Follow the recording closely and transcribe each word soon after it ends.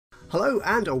Hello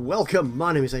and welcome,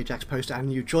 my name is Ajaxpost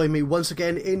and you join me once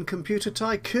again in Computer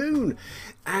Tycoon.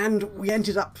 And we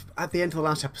ended up at the end of the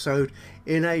last episode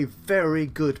in a very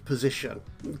good position,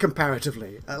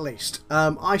 comparatively at least.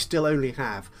 I still only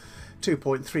have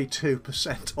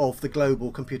 2.32% of the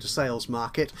global computer sales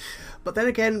market, but then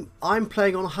again I'm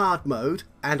playing on hard mode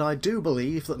and I do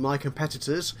believe that my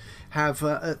competitors have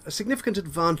a significant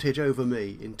advantage over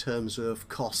me in terms of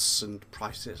costs and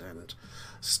prices and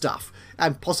stuff,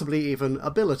 and possibly even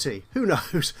ability, who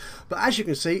knows. But as you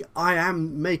can see, I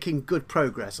am making good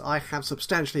progress. I have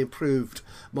substantially improved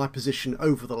my position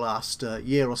over the last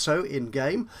year or so in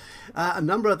game. A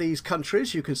number of these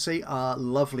countries you can see are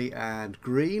lovely and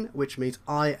green, which means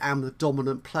I am the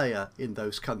dominant player in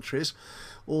those countries,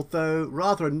 although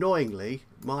rather annoyingly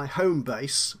my home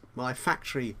base, my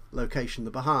factory location,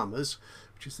 the Bahamas,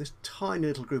 which is this tiny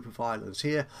little group of islands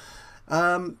here,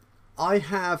 I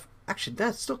have... Actually,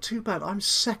 that's not too bad. I'm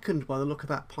second by the look of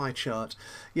that pie chart.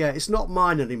 Yeah, it's not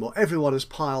mine anymore. Everyone has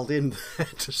piled in there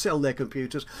to sell their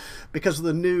computers because of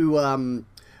the new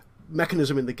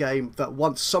mechanism in the game that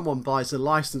once someone buys a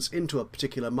license into a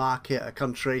particular market, a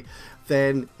country,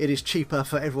 then it is cheaper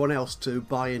for everyone else to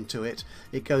buy into it.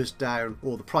 It goes down,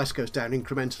 or the price goes down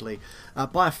incrementally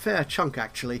by a fair chunk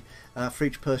actually, for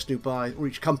each person who buys, or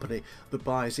each company that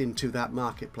buys into that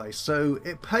marketplace. So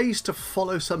it pays to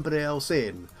follow somebody else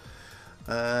in.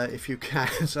 If you can.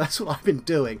 So that's what I've been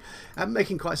doing and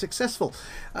making quite successful.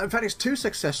 In fact, it's too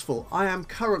successful. I am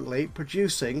currently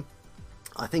producing,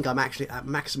 I think I'm actually at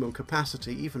maximum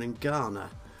capacity even in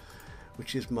Ghana,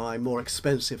 which is my more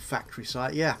expensive factory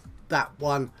site. Yeah, that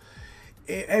one.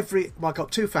 I've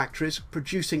got two factories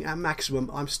producing at maximum.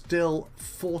 I'm still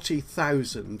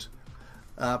 40,000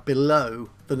 below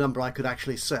the number I could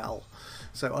actually sell.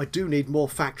 So I do need more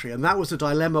factory, and that was the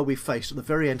dilemma we faced at the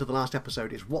very end of the last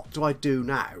episode, is what do I do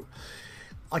now?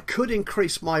 I could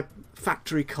increase my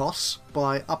factory costs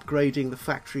by upgrading the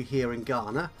factory here in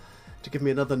Ghana to give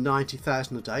me another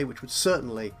 90,000 a day, which would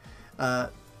certainly,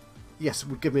 yes, it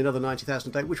would give me another 90,000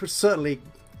 a day, which would certainly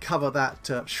cover that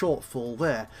shortfall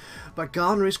there. But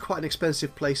Ghana is quite an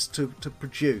expensive place to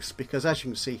produce, because as you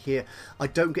can see here, I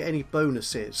don't get any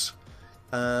bonuses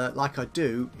like I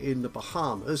do in the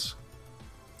Bahamas.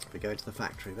 If we go into the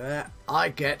factory there, I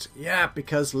get, yeah,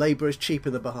 because labour is cheap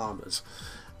in the Bahamas.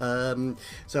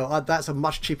 So that's a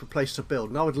much cheaper place to build.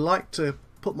 And I would like to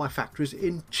put my factories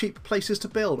in cheap places to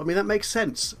build. I mean, that makes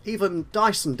sense. Even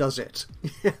Dyson does it.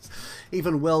 Yes.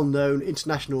 Even well-known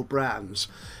international brands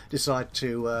decide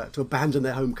to abandon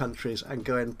their home countries and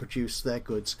go and produce their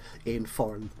goods in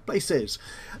foreign places.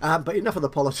 But enough of the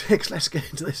politics, let's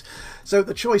get into this. So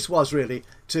the choice was really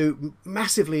to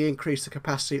massively increase the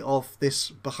capacity of this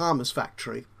Bahamas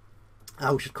factory,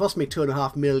 which would cost me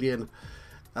 2.5 million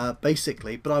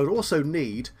basically, but I would also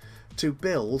need to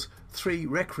build 3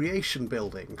 recreation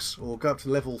buildings, or go up to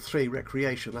level 3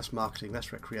 recreation. That's marketing,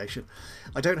 that's recreation.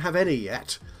 I don't have any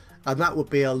yet, and that would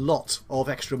be a lot of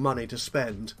extra money to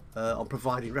spend on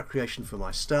providing recreation for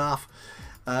my staff.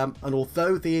 And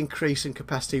although the increase in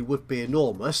capacity would be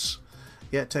enormous,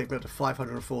 yeah, take me up to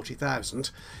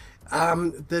 540,000,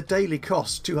 the daily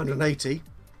cost, 280,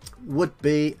 would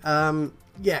be,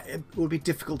 yeah, it would be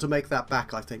difficult to make that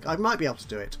back, I think. I might be able to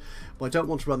do it, but I don't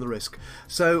want to run the risk.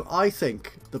 So I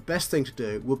think the best thing to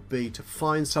do would be to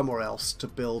find somewhere else to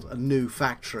build a new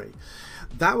factory.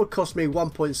 That would cost me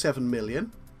 1.7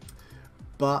 million,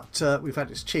 but in fact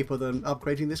it's cheaper than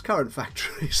upgrading this current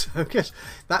factory, so I guess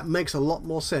that makes a lot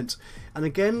more sense. And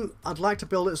again, I'd like to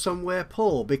build it somewhere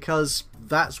poor, because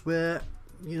that's where,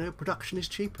 you know, production is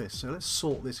cheapest. So let's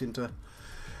sort this into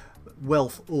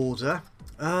wealth order.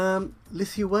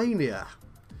 Lithuania.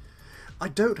 I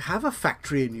don't have a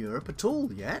factory in Europe at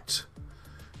all yet,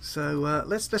 so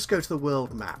let's go to the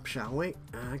world map, shall we?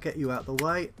 Get you out the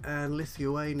way, and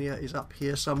Lithuania is up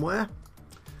here somewhere.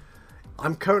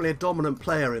 I'm currently a dominant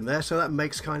player in there, so that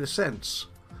makes kind of sense.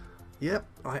 Yep,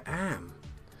 I am.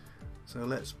 So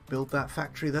let's build that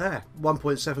factory there.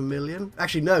 1.7 million.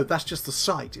 Actually, no, that's just the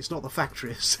site. It's not the factory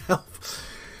itself.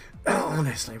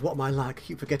 Honestly, what am I like? I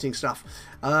keep forgetting stuff.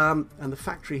 And the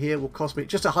factory here will cost me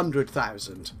just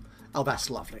 100,000. Oh, that's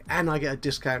lovely. And I get a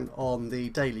discount on the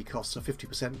daily costs of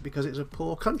 50% because it's a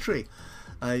poor country,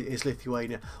 is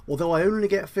Lithuania. Although I only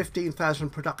get 15,000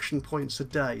 production points a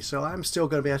day, so I'm still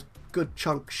going to be a good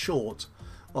chunk short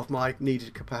of my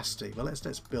needed capacity. But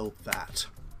let's build that.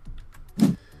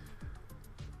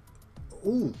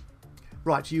 Ooh.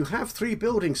 Right, you have 3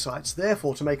 building sites,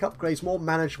 therefore to make upgrades more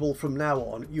manageable from now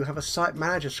on, you have a site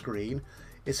manager screen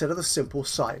instead of the simple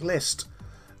site list.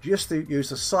 just use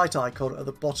the site icon at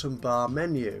the bottom bar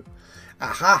menu.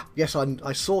 Aha! Yes,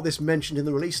 I saw this mentioned in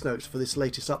the release notes for this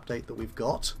latest update that we've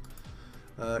got.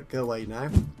 Go away now.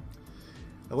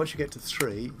 And once you get to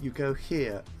 3, you go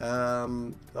here.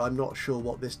 I'm not sure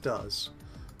what this does.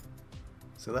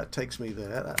 So that takes me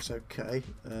there. That's okay.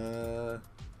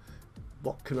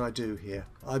 What can I do here?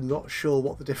 I'm not sure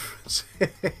what the difference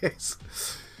is.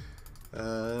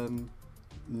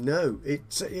 No,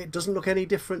 it doesn't look any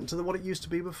different to what it used to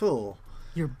be before.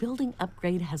 Your building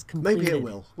upgrade has completed. Maybe it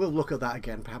will. We'll look at that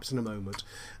again, perhaps in a moment.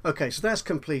 Okay, so that's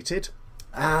completed.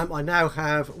 I now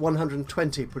have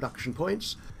 120 production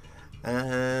points.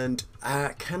 And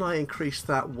can I increase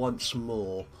that once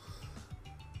more?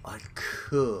 I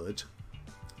could.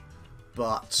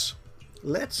 But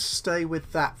let's stay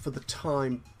with that for the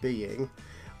time being.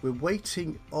 We're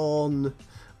waiting on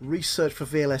research for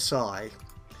VLSI,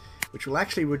 which will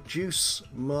actually reduce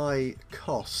my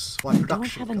costs, my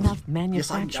production. Don't have enough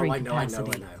manufacturing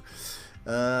capacity. I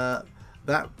know.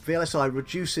 That VLSI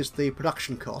reduces the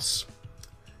production costs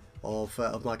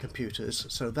of my computers,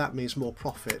 so that means more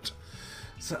profit.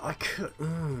 So I could.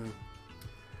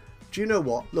 Do you know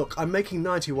what? Look, I'm making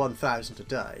 91,000 a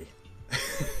day.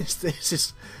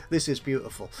 This is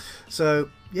beautiful. So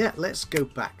yeah, let's go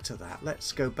back to that.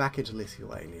 Let's go back into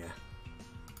Lithuania.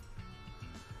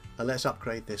 And let's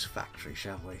upgrade this factory,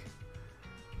 shall we?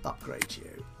 Upgrade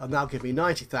you. And that'll give me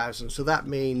 90,000, so that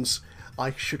means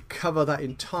I should cover that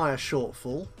entire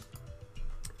shortfall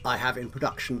I have in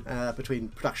production, between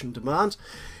production demands,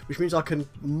 which means I can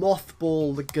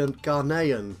mothball the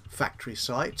Ghanaian factory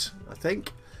site, I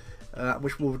think,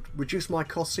 which will reduce my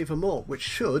costs even more, which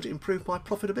should improve my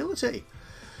profitability.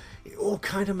 It all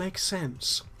kind of makes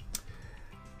sense.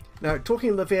 Now, talking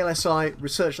of the VLSI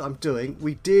research that I'm doing,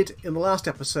 we did, in the last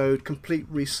episode, complete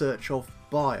research of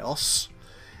BIOS,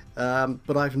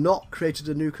 but I've not created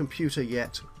a new computer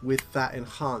yet with that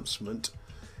enhancement,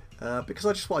 because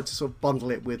I just wanted to sort of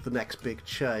bundle it with the next big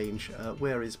change.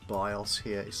 Where is BIOS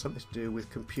here? It's something to do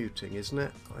with computing, isn't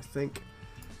it? I think.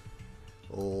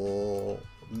 Or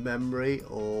memory,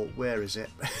 or where is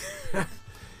it?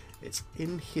 It's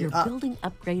in here. Your building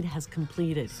upgrade has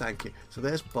completed. Thank you. So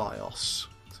there's BIOS.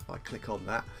 If I click on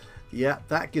that, yeah,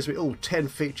 that gives me 10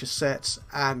 feature sets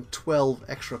and 12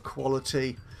 extra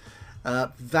quality.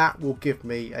 That will give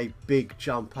me a big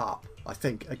jump up, I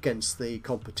think, against the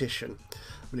competition.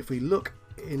 I mean, if we look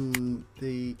in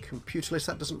the computer list,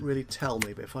 that doesn't really tell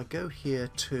me, but if I go here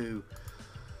to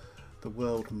the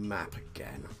world map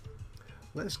again,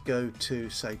 let's go to,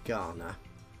 say, Ghana,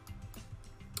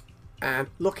 and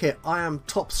look here, I am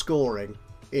top scoring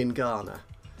in Ghana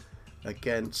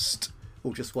against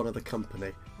just one other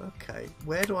company. Okay,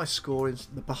 where do I score? In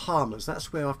the Bahamas.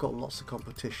 That's where I've got lots of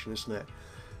competition, isn't it?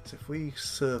 So if we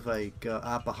survey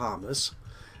our Bahamas,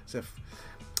 so if,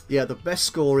 yeah, the best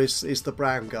score is the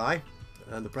brown guy,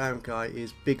 and the brown guy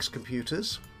is Biggs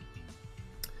Computers.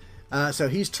 So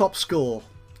he's top score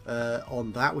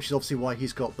on that, which is obviously why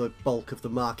he's got the bulk of the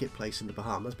marketplace in the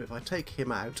Bahamas. But if I take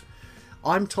him out,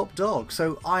 I'm top dog.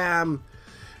 So I am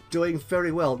doing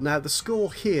very well. Now the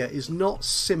score here is not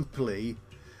simply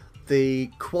the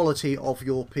quality of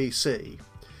your PC.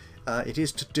 It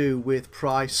is to do with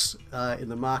price in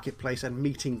the marketplace and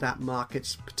meeting that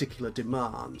market's particular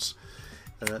demands.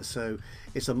 So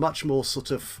it's a much more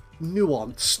sort of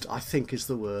nuanced, I think is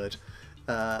the word,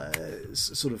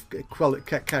 sort of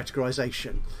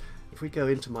categorization. If we go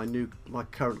into my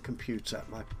current computer,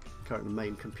 my current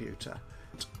main computer,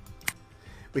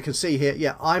 we can see here,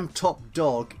 yeah, I'm top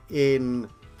dog in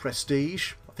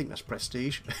prestige. I think that's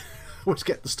prestige. Always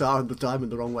get the star and the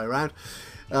diamond the wrong way around.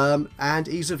 And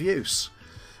ease of use,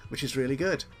 which is really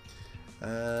good.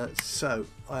 So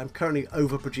I am currently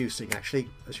overproducing, actually,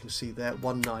 as you can see there,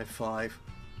 195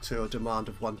 to a demand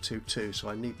of 122. So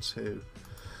I need to,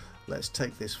 let's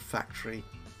take this factory,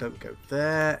 don't go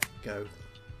there, go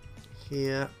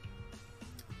here,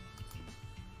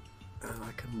 and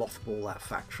I can mothball that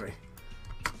factory.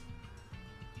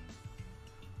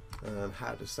 And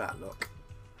how does that look?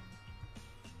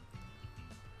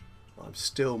 I'm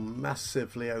still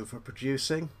massively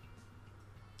overproducing.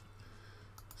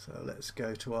 So let's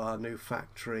go to our new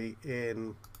factory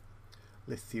in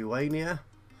Lithuania.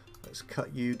 Let's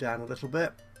cut you down a little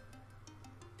bit.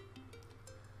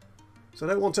 So I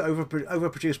don't want to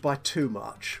overproduce by too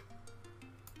much,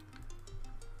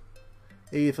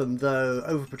 even though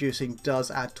overproducing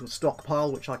does add to a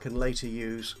stockpile, which I can later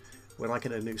use when I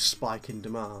get a new spike in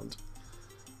demand.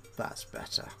 That's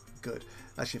better. Good.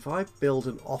 Actually, if I build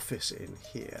an office in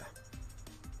here,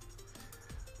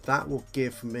 that will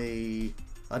give me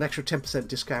an extra 10%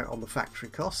 discount on the factory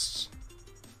costs.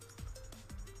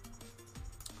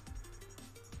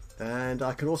 And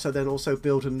I can also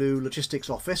build a new logistics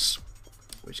office,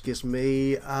 which gives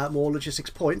me more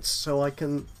logistics points, so I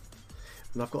can,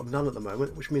 and I've got none at the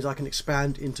moment, which means I can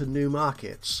expand into new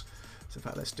markets. So in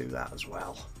fact, let's do that as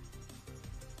well.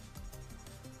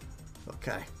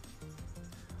 Okay,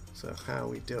 so how are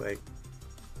we doing?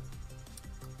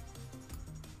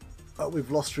 Oh,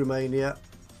 we've lost Romania.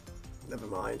 Never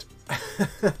mind.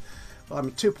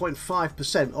 I'm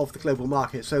 2.5% of the global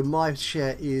market, so my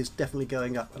share is definitely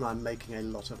going up, and I'm making a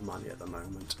lot of money at the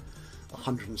moment.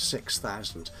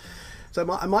 106,000.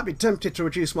 So I might be tempted to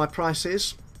reduce my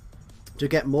prices to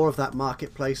get more of that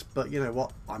marketplace, but you know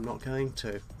what? I'm not going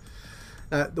to.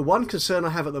 The one concern I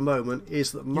have at the moment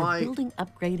is that my Your building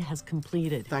upgrade has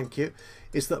completed. Thank you.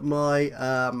 Is that my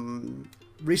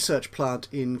research plant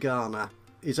in Ghana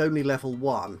is only level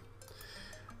 1.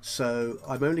 So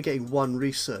I'm only getting 1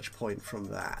 research point from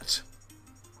that.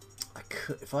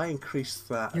 If I increase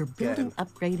that Your again, building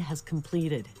upgrade has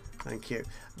completed. Thank you.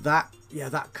 That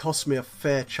cost me a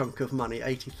fair chunk of money,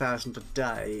 80,000 a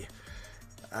day,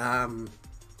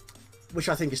 which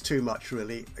I think is too much,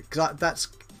 really. Because that's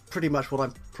pretty much what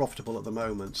I'm profitable at the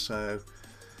moment, so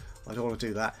I don't want to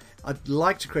do that. I'd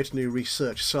like to create a new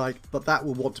research site, but that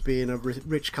will want to be in a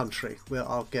rich country where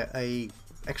I'll get a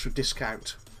extra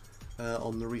discount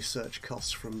on the research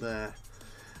costs from there.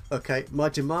 Okay, my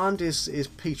demand is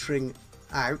petering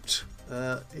out.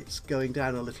 It's going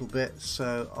down a little bit,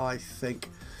 so I think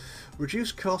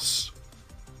reduce costs,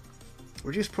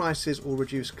 reduce prices, or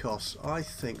reduce costs. I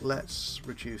think let's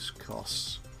reduce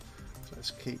costs. So let's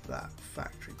keep that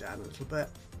factory down a little bit.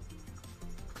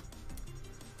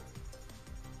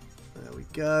 There we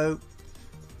go.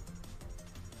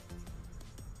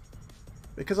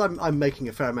 Because I'm making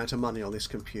a fair amount of money on this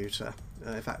computer.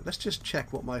 In fact, let's just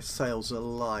check what my sales are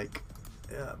like.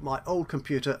 My old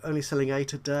computer only selling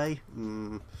 8 a day.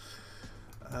 And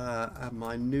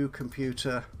my new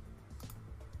computer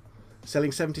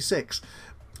selling 76.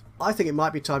 I think it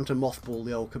might be time to mothball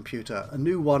the old computer. A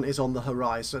new one is on the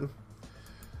horizon.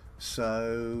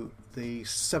 So the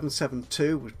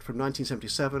 772 from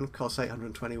 1977 costs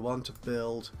 821 to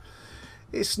build.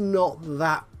 It's not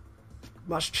that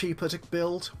much cheaper to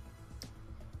build,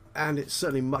 and it's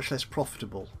certainly much less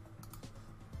profitable,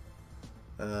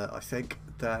 I think,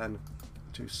 than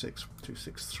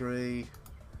 263.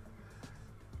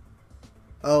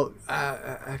 Oh,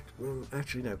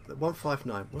 actually no,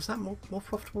 159. Was that more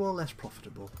profitable or less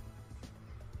profitable?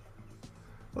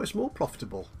 Oh, it's more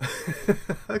profitable.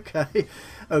 Okay.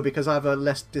 Oh, because I have a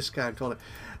less discount on it.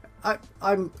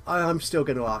 I'm still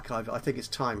going to archive it. I think it's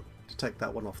time to take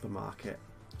that one off the market.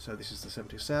 So this is the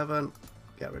 77.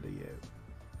 Get rid of you.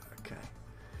 Okay.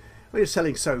 Well, you're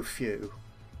selling so few.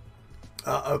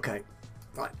 Okay.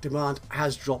 Right. Demand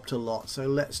has dropped a lot. So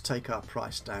let's take our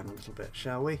price down a little bit,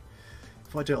 shall we?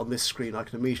 If I do it on this screen, I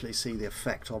can immediately see the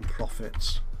effect on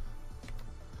profits.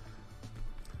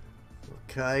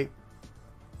 Okay.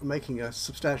 I'm making a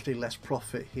substantially less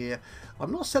profit here.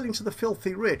 I'm not selling to the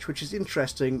filthy rich, which is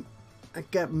interesting.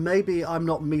 Again, maybe I'm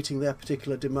not meeting their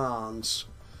particular demands.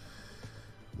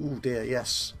 Oh dear,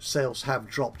 yes, sales have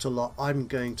dropped a lot. I'm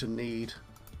going to need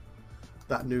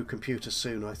that new computer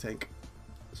soon, I think.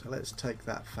 So let's take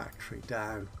that factory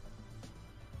down.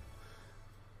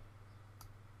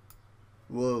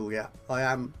 Whoa, yeah,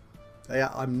 I'm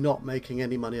not making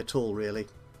any money at all, really.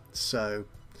 So,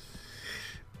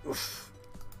 oof.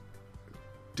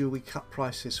 Do we cut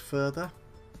prices further?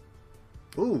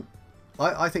 Ooh,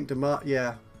 I think demand,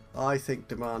 yeah, I think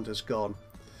demand has gone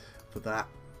for that.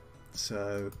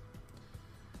 So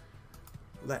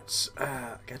let's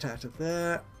get out of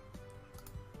there.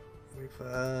 We've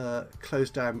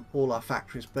closed down all our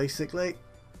factories basically,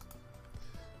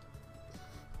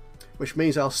 which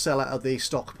means I'll sell out of the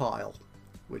stockpile,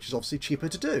 which is obviously cheaper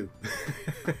to do.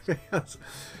 Because,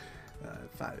 in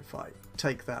fact, if I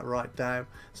take that right down,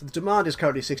 so the demand is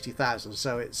currently 60,000,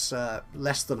 so it's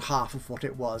less than half of what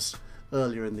it was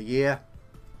earlier in the year.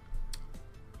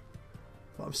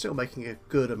 But I'm still making a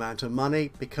good amount of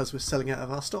money because we're selling out of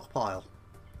our stockpile,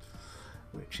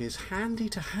 which is handy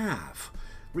to have.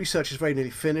 Research is very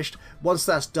nearly finished. Once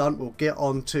that's done, we'll get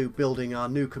on to building our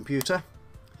new computer.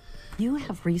 You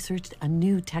have researched a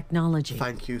new technology.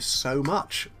 Thank you so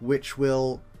much, which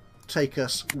will take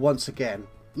us once again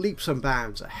leaps and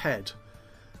bounds ahead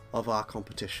of our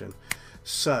competition.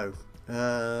 So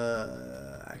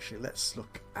actually, let's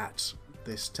look at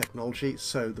this technology.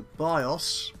 So the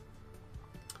BIOS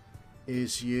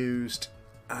is used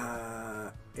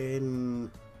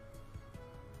in...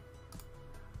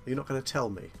 You're not going to tell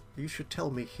me. You should tell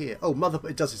me here. Oh,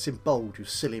 it does. It's in bold, you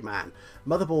silly man.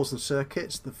 Motherboards and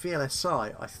circuits. The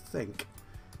VLSI, I think,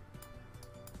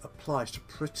 applies to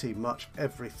pretty much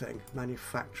everything.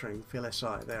 Manufacturing,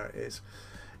 VLSI, there it is.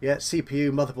 Yeah,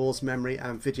 CPU, motherboards, memory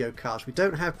and video cards. We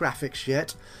don't have graphics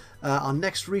yet. Our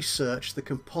next research, the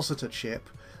compositor chip,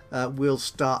 will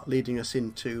start leading us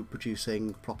into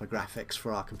producing proper graphics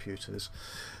for our computers.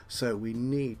 So we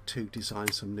need to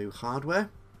design some new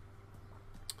hardware.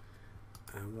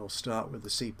 And we'll start with the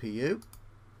CPU.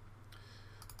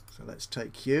 So let's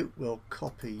take you, we'll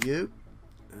copy you.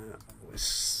 We're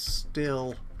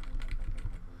still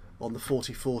on the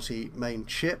 4040 main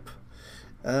chip.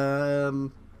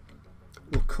 We'll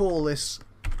call this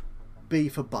B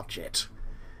for budget.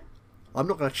 I'm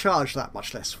not going to charge that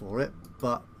much less for it,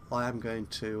 but I am going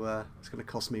to, it's going to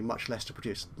cost me much less to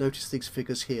produce. Notice these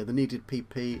figures here, the needed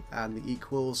PP and the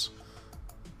equals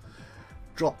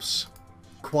drops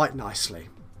quite nicely,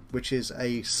 which is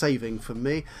a saving for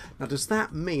me. Now does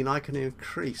that mean I can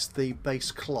increase the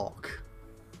base clock?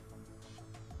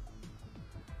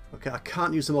 Okay, I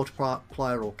can't use the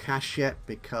multiplier or cache yet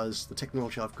because the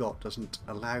technology I've got doesn't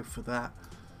allow for that.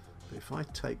 But if I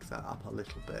take that up a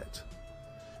little bit,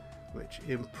 which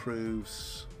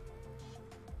improves...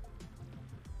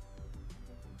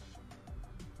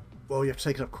 Well, you have to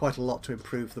take it up quite a lot to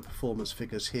improve the performance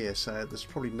figures here, so there's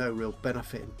probably no real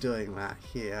benefit in doing that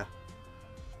here.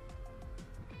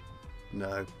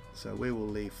 No, so we will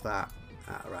leave that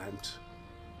at around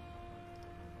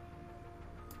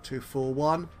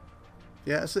 241.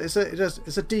 Yeah, it's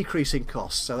a decreasing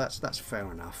cost, so that's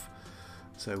fair enough.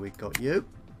 So we've got you,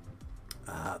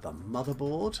 the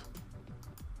motherboard.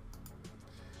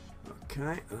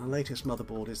 Okay, and our latest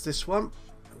motherboard is this one.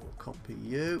 We'll copy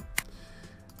you,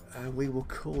 and we will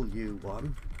call you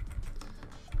one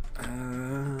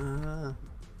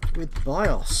with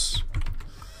BIOS.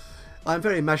 I'm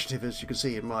very imaginative, as you can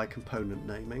see in my component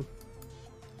naming.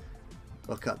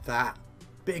 Look at that.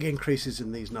 Big increases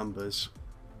in these numbers.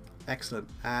 Excellent.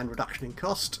 And reduction in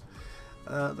cost.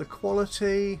 The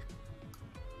quality,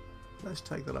 let's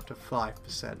take that up to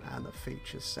 5%, and the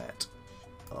feature set.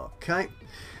 Okay.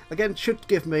 Again, should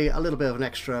give me a little bit of an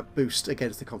extra boost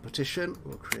against the competition.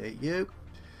 We'll create you.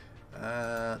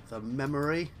 The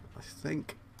memory, I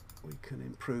think we can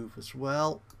improve as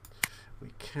well. We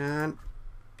can.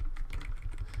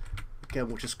 Again,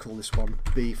 we'll just call this one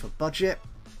B for budget.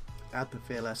 Add the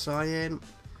VLSI in.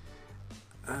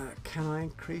 Can I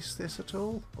increase this at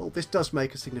all? Oh, this does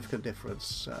make a significant difference.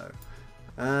 So,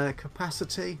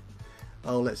 capacity.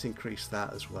 Oh, let's increase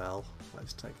that as well.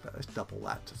 Let's take that. Let's double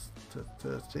that to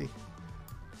 30.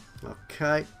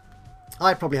 Okay.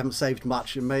 I probably haven't saved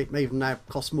much. It may even now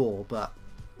cost more, but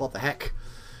what the heck?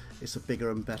 It's a bigger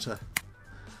and better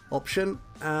option.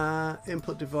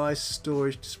 Input device,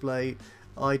 storage, display.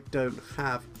 I don't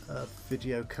have a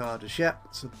video card as yet,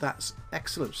 so that's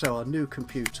excellent. So our new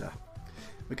computer.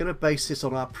 We're going to base this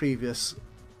on our previous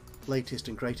latest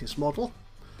and greatest model.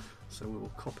 So we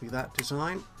will copy that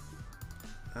design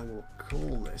and we'll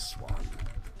call this one.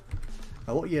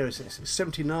 What year is this? It's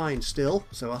 79 still,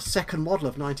 so our second model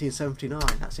of 1979.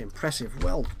 That's impressive.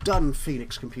 Well done,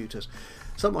 Phoenix Computers.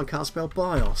 Someone can't spell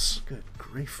BIOS. Good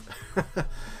grief.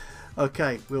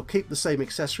 Okay, we'll keep the same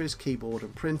accessories, keyboard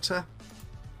and printer.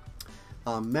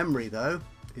 Our memory, though,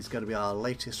 is going to be our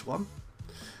latest one.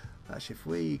 Actually, if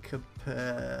we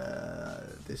compare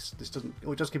this doesn't,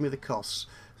 it does give me the costs.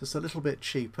 So it's a little bit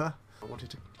cheaper. I wanted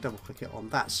to double click it on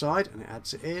that side and it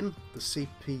adds it in. The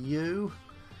CPU.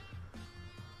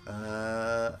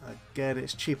 Again,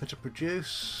 it's cheaper to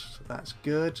produce, so that's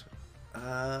good.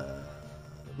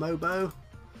 Mobo.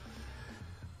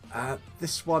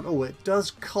 This one, oh, it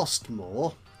does cost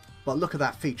more, but look at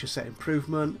that feature set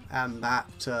improvement and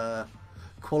that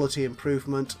quality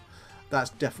improvement. That's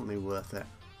definitely worth it.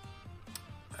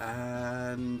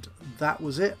 And that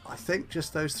was it, I think,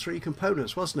 just those three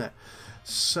components, wasn't it?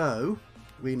 So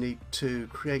we need to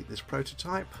create this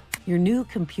prototype. Your new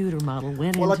computer model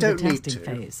went Well, I into the don't need testing to,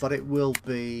 phase. but it will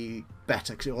be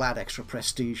better because it will add extra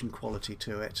prestige and quality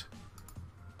to it.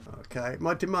 Okay,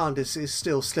 my demand is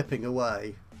still slipping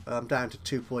away. I'm down to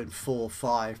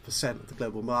 2.45% of the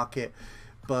global market,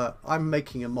 but I'm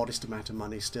making a modest amount of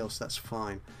money still, so that's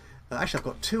fine. Actually, I've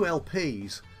got 2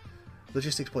 LPs,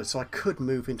 logistics points, so I could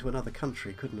move into another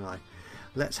country, couldn't I?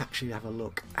 Let's actually have a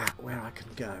look at where I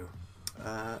can go.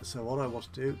 So what I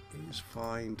want to do is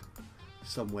find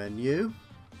somewhere new,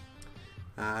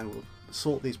 and we'll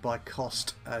sort these by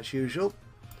cost as usual.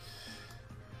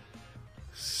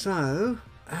 So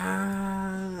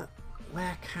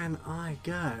where can I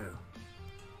go?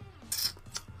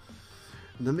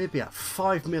 Namibia,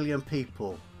 5 million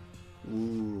people.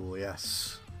 Ooh,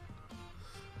 yes.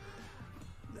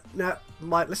 Now,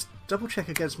 let's double check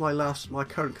against my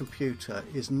current computer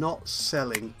is not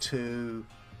selling to...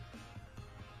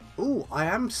 Oh, I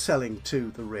am selling to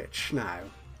the rich now.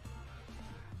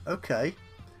 Okay,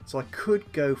 so I could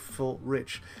go for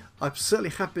rich. I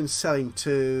certainly have been selling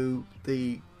to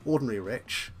the ordinary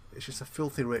rich. It's just a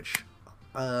filthy rich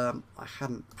I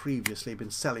hadn't previously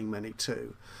been selling many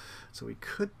to. So we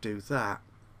could do that.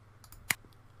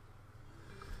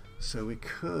 So we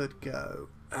could go...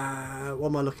 what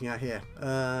am I looking at here?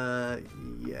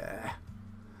 Yeah.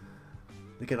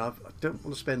 Again, I don't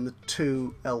want to spend the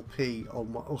 2 LP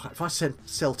on what... Oh, if I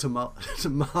sell to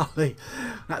Mali,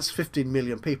 that's 15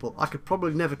 million people. I could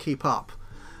probably never keep up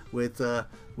with that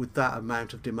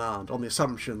amount of demand, on the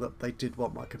assumption that they did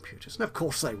want my computers. And of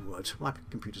course they would. My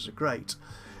computers are great.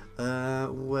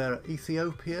 We're at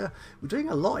Ethiopia. We're doing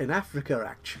a lot in Africa,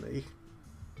 actually.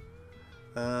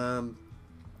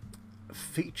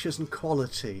 Features and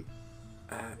quality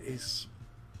is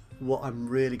what I'm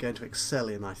really going to excel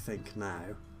in, I think,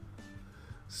 now.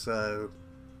 So,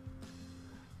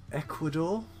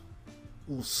 Ecuador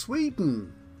or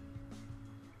Sweden?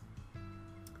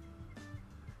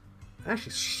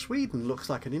 Actually, Sweden looks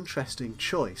like an interesting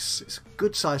choice. It's a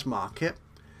good sized market.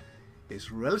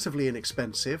 It's relatively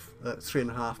inexpensive at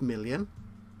 3.5 million.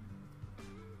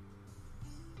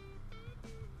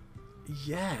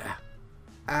 Yeah.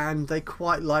 And they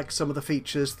quite like some of the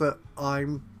features that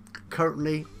I'm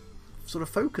currently sort of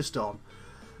focused on.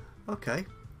 Okay,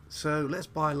 so let's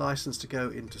buy a license to go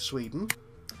into Sweden.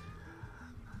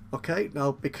 Okay,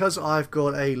 now because I've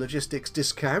got a logistics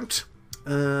discount,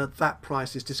 that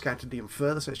price is discounted even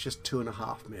further, so it's just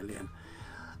 2.5 million.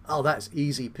 Oh, that's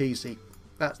easy peasy.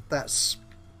 That's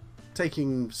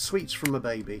taking sweets from a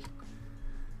baby.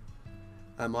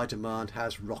 And my demand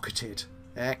has rocketed.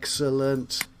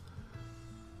 Excellent.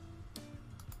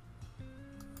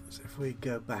 If we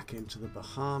go back into the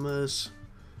Bahamas,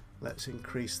 let's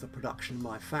increase the production in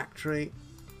my factory.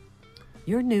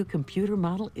 Your new computer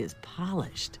model is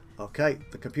polished. Okay,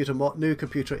 the new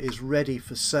computer is ready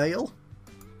for sale.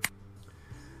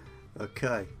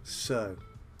 Okay, so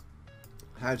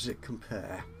how does it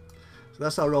compare? So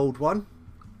that's our old one.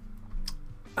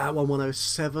 Our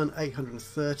 1107,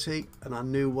 830, and our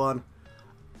new one.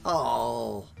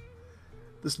 Oh,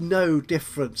 there's no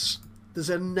difference. There's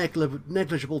a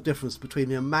negligible difference between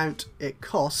the amount it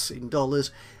costs in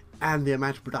dollars and the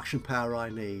amount of production power I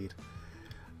need.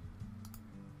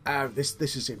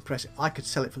 This is impressive. I could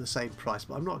sell it for the same price,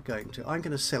 but I'm not going to. I'm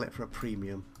going to sell it for a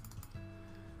premium.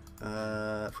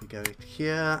 If we go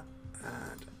here,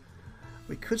 and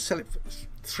we could sell it for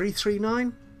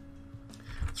 339,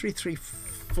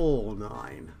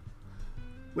 3349,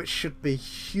 which should be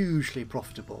hugely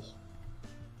profitable.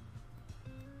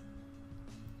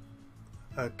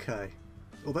 Okay,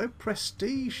 although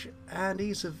prestige and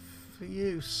ease of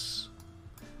use,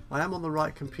 I am on the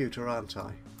right computer, aren't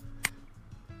I?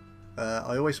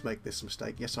 I always make this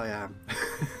mistake. Yes, I am.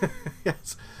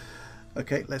 Yes.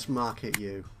 Okay, let's market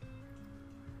you.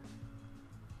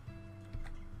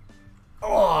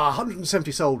 Oh,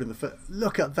 170 sold in the first.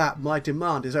 Look at that. My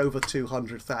demand is over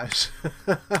 200,000.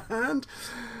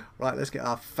 Right, let's get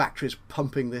our factories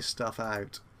pumping this stuff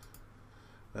out.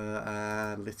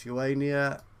 And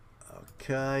Lithuania,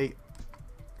 okay,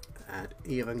 and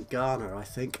even Ghana, I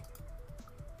think.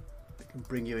 I can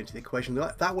bring you into the equation.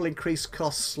 That will increase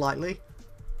costs slightly.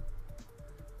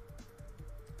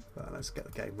 Well, let's get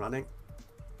the game running.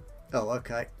 Oh,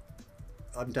 okay.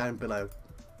 I'm down below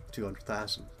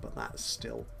 200,000, but that's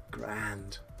still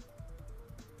grand.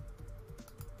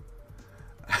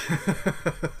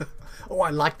 Oh,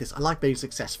 I like this. I like being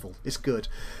successful. It's good.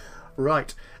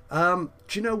 Right. Do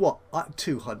you know what?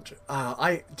 200.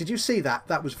 Did you see that?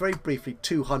 That was very briefly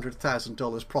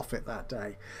 $200,000 profit that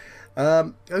day.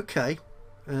 Okay.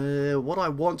 What I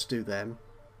want to do then,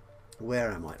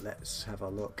 where am I? Let's have a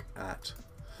look at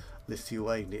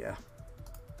Lithuania.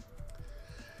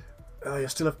 Oh, you're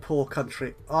still a poor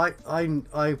country. I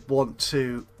want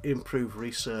to improve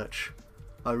research.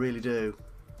 I really do.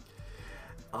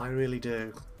 I really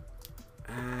do.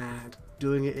 And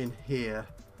doing it in here,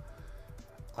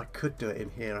 I could do it in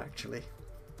here actually.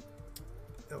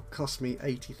 It'll cost me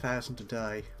 80,000 a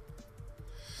day,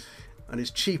 and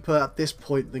it's cheaper at this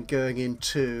point than going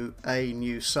into a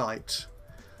new site,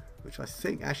 which I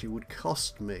think actually would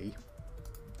cost me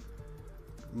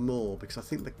more, because I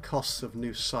think the costs of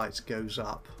new sites goes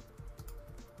up.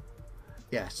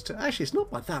 Yes, actually it's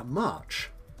not by that much.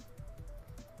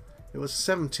 It was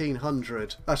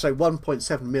 1,700, sorry,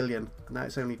 1.7 million, and now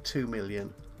it's only 2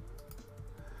 million.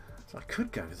 So I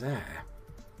could go there.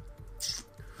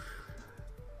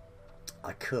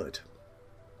 I could.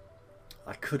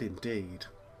 I could indeed.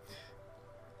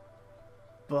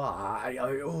 But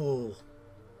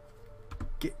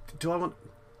do I want?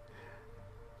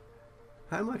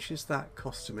 How much is that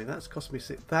costing me? That's cost me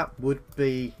six. That would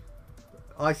be,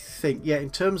 I think, yeah. In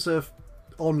terms of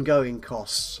ongoing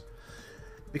costs,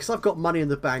 because I've got money in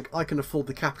the bank, I can afford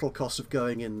the capital cost of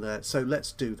going in there. So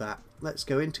let's do that. Let's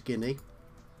go into Guinea.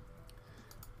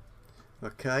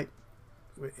 Okay,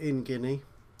 we're in Guinea,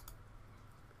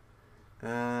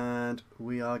 and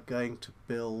we are going to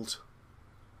build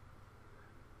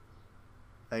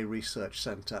a research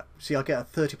centre. See, I get a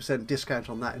 30% discount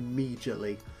on that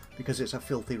immediately because it's a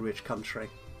filthy rich country.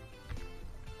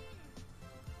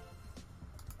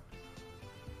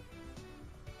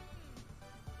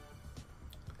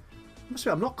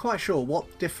 I'm not quite sure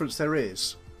what difference there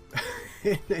is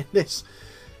in this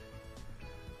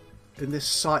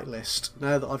site list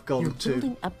now that I've gone Your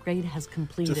building upgrade has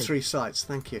completed. to 3 sites.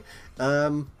 Thank you.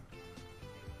 So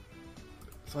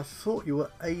I thought you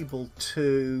were able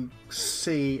to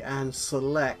see and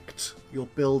select your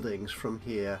buildings from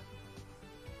here.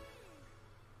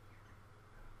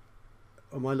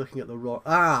 Am I looking at the wrong?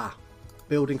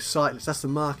 Building site list. That's the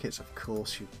markets, of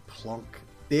course. You plonk.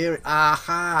 There.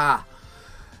 Aha.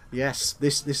 Yes.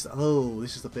 This. Oh,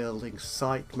 this is the building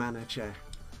site manager.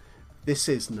 This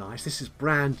is nice. This is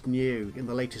brand new in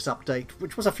the latest update,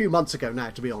 which was a few months ago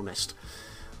now, to be honest.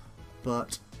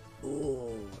 But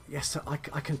oh yes, so I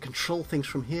can control things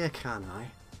from here, can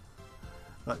I?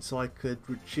 Right, so I could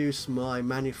reduce my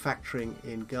manufacturing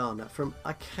in Ghana from.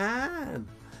 I can.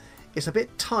 It's a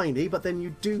bit tiny, but then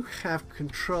you do have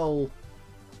control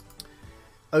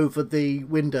over the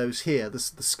windows here, the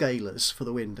scalers for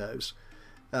the windows.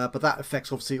 But that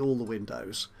affects obviously all the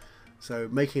windows. So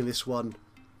making this one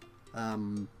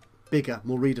bigger,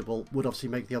 more readable, would obviously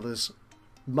make the others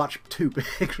much too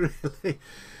big, really.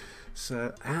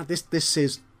 So this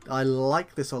is, I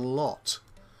like this a lot.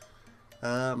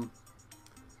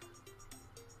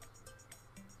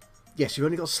 Yes, you've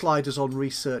only got sliders on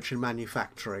research and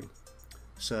manufacturing,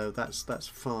 so that's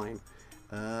fine.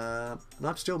 And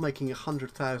I'm still making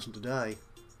 100,000 a day.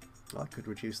 I could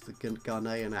reduce the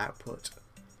Ghanaian output,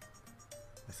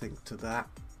 I think, to that.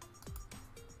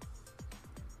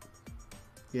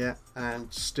 Yeah,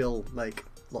 and still make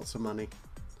lots of money.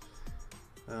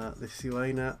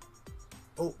 Lithuania.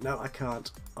 Oh no, I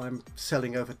can't. I'm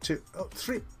selling over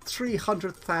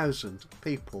 300,000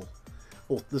 people.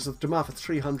 Oh, there's a demand for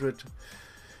 300,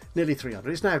 nearly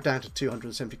 300. It's now down to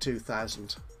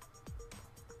 272,000.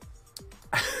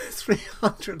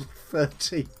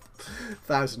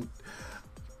 330,000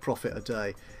 profit a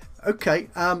day. Okay,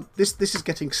 this is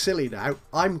getting silly now.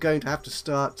 I'm going to have to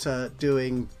start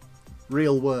doing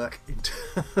real work in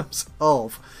terms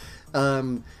of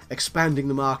expanding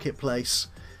the marketplace,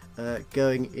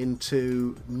 going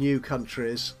into new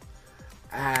countries.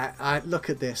 Look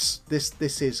at this.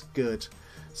 This is good.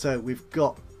 So we've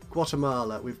got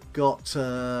Guatemala, we've got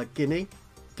Guinea,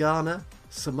 Ghana,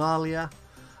 Somalia,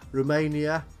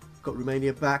 Romania. We've got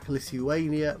Romania back,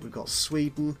 Lithuania. We've got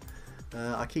Sweden.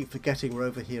 I keep forgetting we're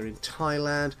over here in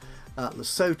Thailand,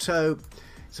 Lesotho.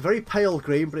 It's a very pale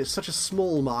green, but it's such a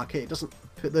small market. It doesn't.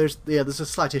 There's a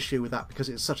slight issue with that because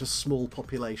it's such a small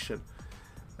population.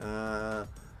 Yeah,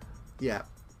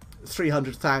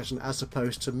 300,000 as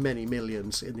opposed to many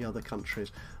millions in the other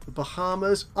countries. The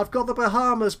Bahamas. I've got the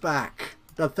Bahamas back.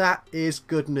 Now that is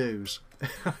good news.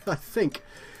 I think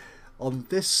on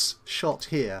this shot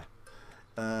here.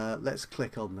 Let's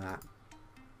click on that.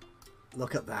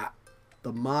 Look at that.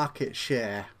 The market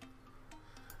share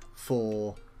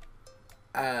for.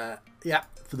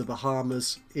 For the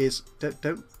Bahamas is it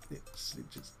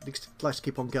just likes to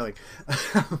keep on going.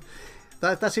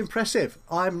 That's impressive.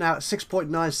 I'm now at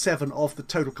 6.97 of the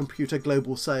total computer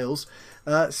global sales.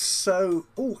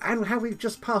 And how we've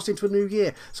just passed into a new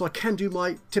year, so I can do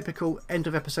my typical end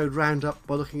of episode roundup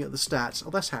by looking at the stats.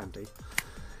 Oh, that's handy.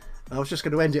 I was just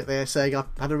going to end it there saying I've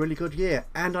had a really good year,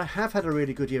 and I have had a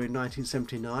really good year in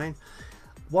 1979.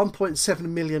 1.7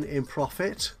 million in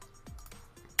profit.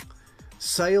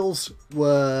 Sales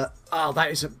were that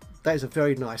is a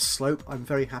very nice slope. I'm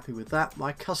very happy with that.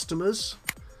 My customers,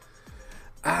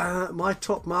 my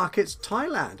top markets,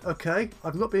 Thailand. Okay,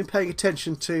 I've not been paying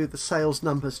attention to the sales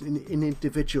numbers in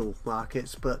individual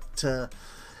markets, but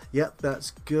yep, that's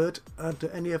good.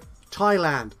 Any of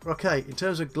Thailand. Okay, in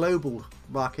terms of global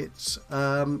markets,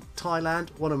 Thailand,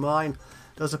 one of mine,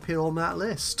 does appear on that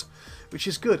list, which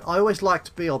is good. I always like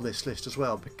to be on this list as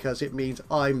well because it means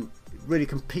I'm really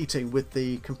competing with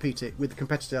the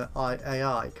competitor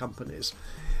AI companies.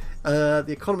 The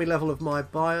economy level of my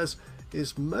buyers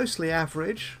is mostly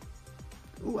average.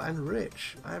 Ooh, and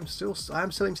rich. I am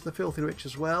selling to the filthy rich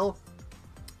as well.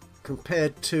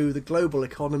 Compared to the global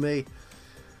economy,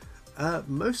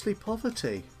 mostly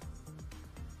poverty.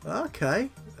 Okay,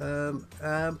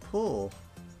 and poor.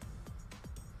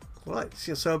 Right,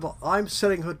 so I'm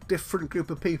selling to a different group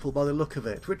of people by the look of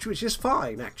it, which is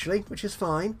fine actually, which is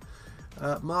fine.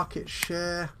 Market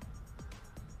share.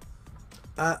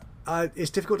 It's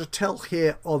difficult to tell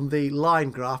here on the line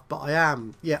graph, but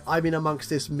I'm in amongst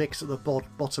this mix at the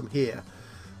bottom here.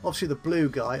 Obviously the blue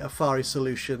guy, Afari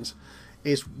Solutions,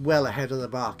 is well ahead of the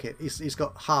market. He's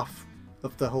got half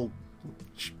of the whole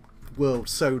world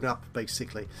sewn up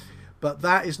basically, but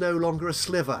that is no longer a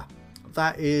sliver.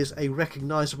 That is a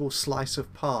recognisable slice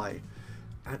of pie,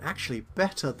 and actually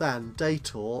better than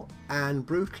Dator and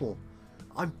Brutal.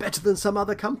 I'm better than some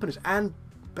other companies, and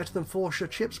better than Forscher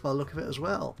Chips by the look of it as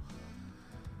well.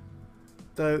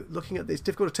 Though looking at this, it's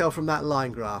difficult to tell from that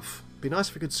line graph. It'd be nice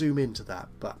if we could zoom into that,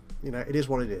 but you know, it is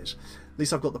what it is. At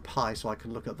least I've got the pie so I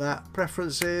can look at that.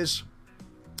 Preferences.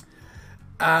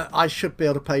 I should be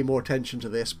able to pay more attention to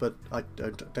this, but I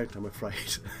don't I'm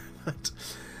afraid. But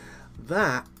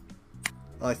that,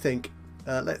 I think,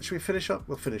 should we finish up?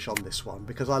 We'll finish on this one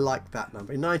because I like that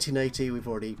number. In 1980 we've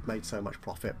already made so much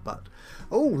profit, but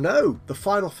oh no, the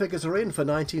final figures are in for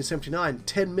 1979.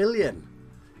 10 million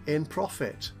in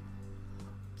profit.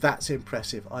 That's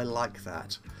impressive. I like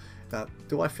that. Now,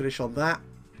 do I finish on that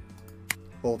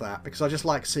or that? Because I just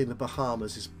like seeing the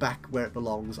Bahamas is back where it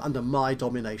belongs, under my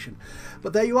domination.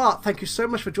 But there you are. Thank you so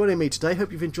much for joining me today.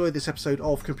 Hope you've enjoyed this episode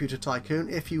of Computer Tycoon.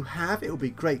 If you have, it would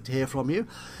be great to hear from you.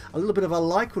 A little bit of a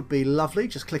like would be lovely.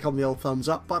 Just click on the old thumbs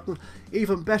up button.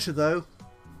 Even better though,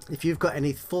 if you've got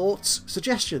any thoughts,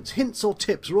 suggestions, hints or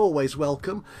tips are always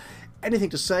welcome. Anything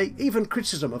to say, even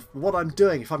criticism of what I'm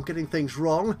doing if I'm getting things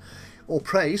wrong, or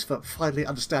praise for finally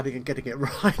understanding and getting it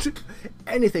right.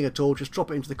 Anything at all, just drop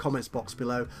it into the comments box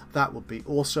below. That would be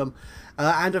awesome.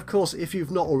 And of course, if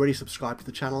you've not already subscribed to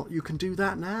the channel, you can do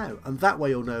that now, and that way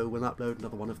you'll know when I upload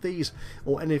another one of these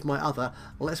or any of my other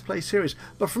Let's Play series.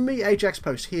 But from me,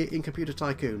 Ajaxpost, here in Computer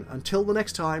Tycoon, until the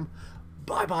next time,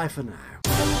 bye bye for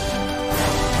now.